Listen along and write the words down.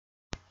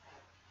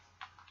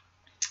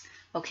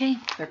Okay,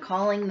 they're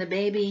calling the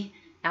baby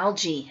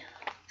Algie.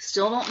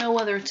 Still don't know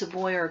whether it's a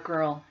boy or a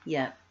girl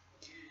yet.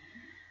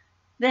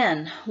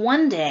 Then,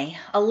 one day,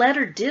 a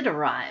letter did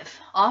arrive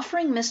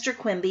offering Mr.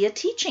 Quimby a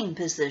teaching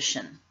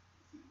position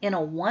in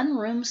a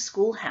one-room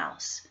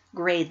schoolhouse,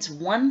 grades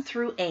 1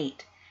 through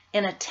 8,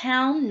 in a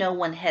town no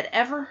one had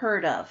ever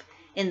heard of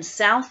in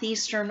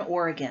southeastern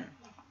Oregon.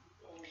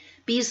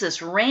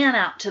 Beezus ran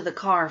out to the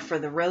car for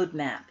the road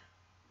map.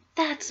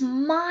 "That's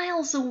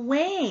miles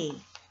away,"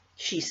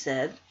 she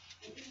said,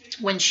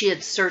 when she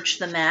had searched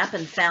the map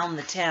and found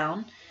the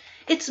town.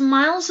 "It's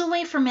miles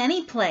away from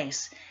any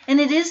place, and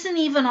it isn't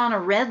even on a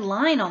red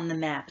line on the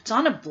map. It's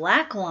on a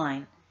black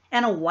line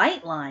and a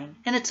white line,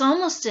 and it's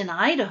almost in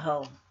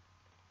Idaho."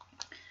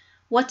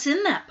 "What's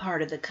in that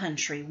part of the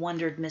country?"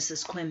 wondered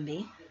Mrs.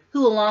 Quimby,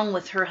 who along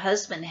with her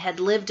husband had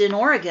lived in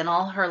Oregon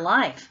all her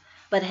life,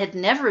 but had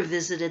never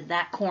visited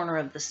that corner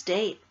of the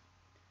state.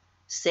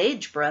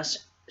 Sagebrush,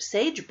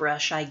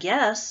 I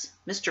guess."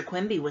 Mr.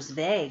 Quimby was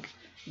vague.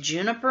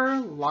 "Juniper,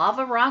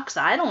 lava rocks,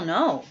 I don't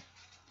know."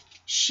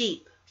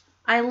 "Sheep.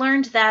 I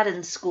learned that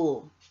in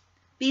school."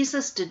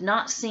 Beezus did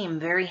not seem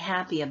very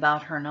happy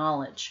about her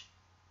knowledge.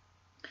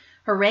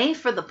 "Hooray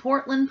for the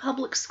Portland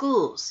Public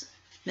Schools."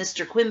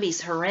 Mr.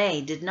 Quimby's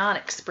hooray did not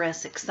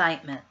express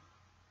excitement.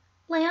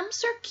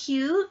 "Lambs are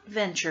cute,"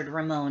 ventured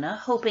Ramona,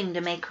 hoping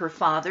to make her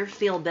father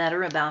feel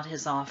better about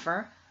his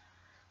offer.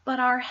 "But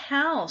our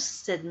house,"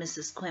 said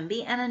Mrs.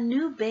 Quimby, "and a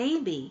new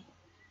baby."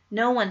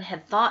 No one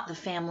had thought the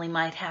family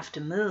might have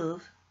to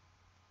move.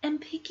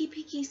 "And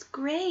Picky's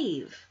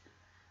grave."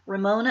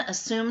 Ramona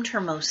assumed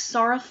her most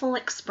sorrowful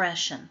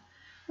expression.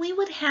 "We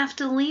would have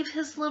to leave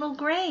his little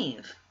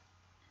grave."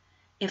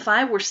 "If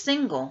I were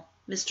single,"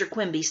 Mr.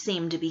 Quimby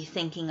seemed to be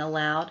thinking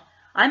aloud,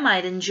 "I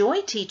might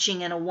enjoy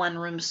teaching in a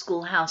one-room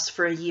schoolhouse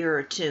for a year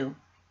or two."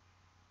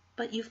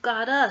 "But you've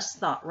got us,"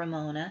 thought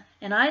Ramona,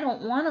 "and I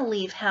don't want to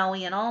leave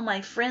Howie and all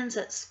my friends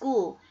at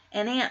school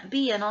and Aunt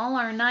Bee and all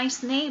our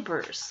nice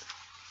neighbors."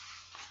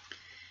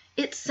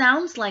 "It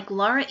sounds like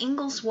Laura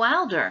Ingalls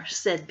Wilder,"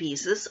 said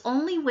Beezus,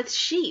 "only with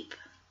sheep."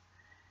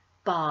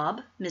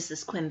 "Bob,"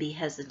 Mrs. Quimby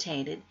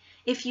hesitated,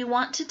 "if you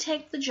want to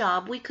take the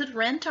job, we could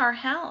rent our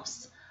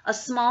house. A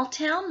small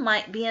town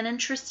might be an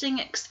interesting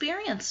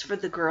experience for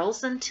the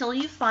girls until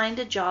you find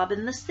a job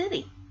in the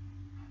city."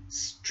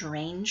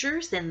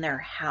 Strangers in their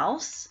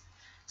house?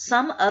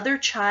 Some other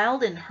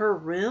child in her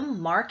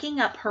room marking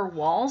up her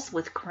walls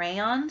with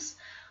crayons?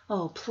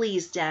 "Oh,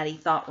 please, Daddy,"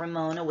 thought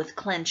Ramona with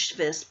clenched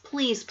fist.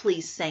 "Please,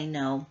 please say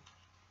no."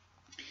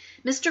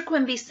 Mr.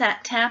 Quimby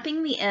sat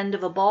tapping the end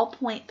of a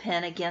ballpoint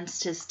pen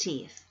against his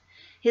teeth.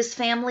 His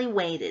family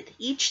waited,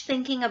 each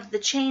thinking of the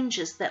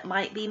changes that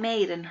might be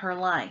made in her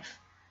life.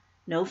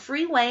 "No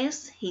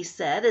freeways," he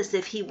said, as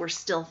if he were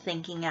still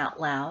thinking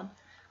out loud.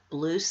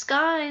 "Blue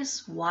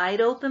skies,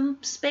 wide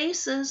open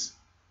spaces."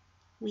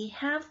 "We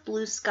have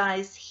blue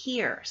skies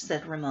here,"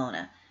 said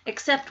Ramona,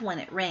 "except when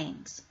it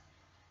rains."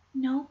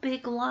 "No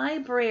big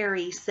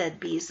library," said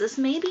Beezus.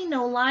 "Maybe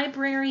no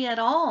library at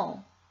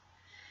all."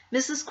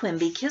 Mrs.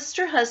 Quimby kissed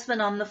her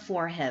husband on the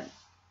forehead.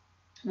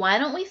 "Why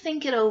don't we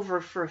think it over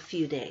for a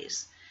few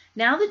days?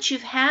 Now that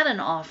you've had an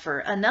offer,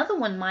 another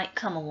one might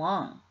come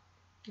along."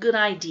 "Good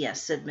idea,"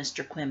 said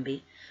Mr.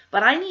 Quimby,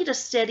 "but I need a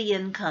steady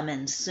income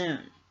and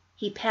soon."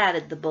 He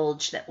patted the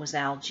bulge that was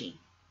Algie.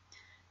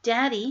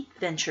 "Daddy,"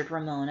 ventured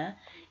Ramona,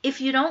 "if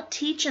you don't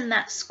teach in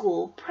that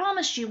school,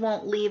 promise you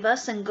won't leave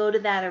us and go to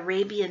that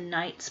Arabian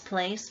Nights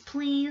place,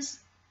 please."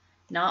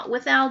 "Not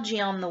with Algie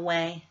on the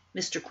way."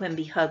 Mr.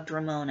 Quimby hugged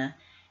Ramona.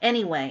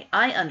 "Anyway,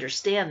 I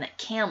understand that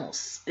camels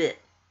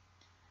spit."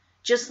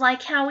 "Just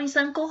like Howie's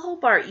Uncle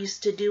Hobart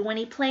used to do when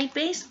he played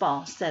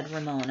baseball," said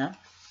Ramona.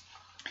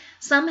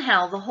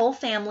 Somehow the whole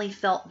family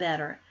felt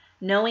better,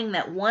 knowing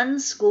that one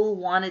school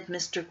wanted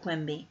Mr.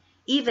 Quimby,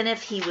 even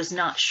if he was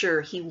not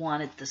sure he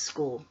wanted the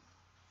school.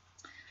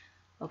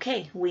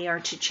 Okay, we are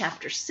to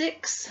Chapter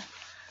 6,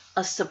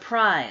 A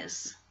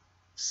Surprise,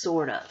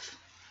 sort of.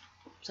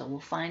 So we'll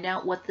find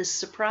out what this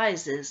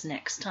surprise is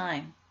next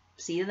time.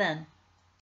 See you then.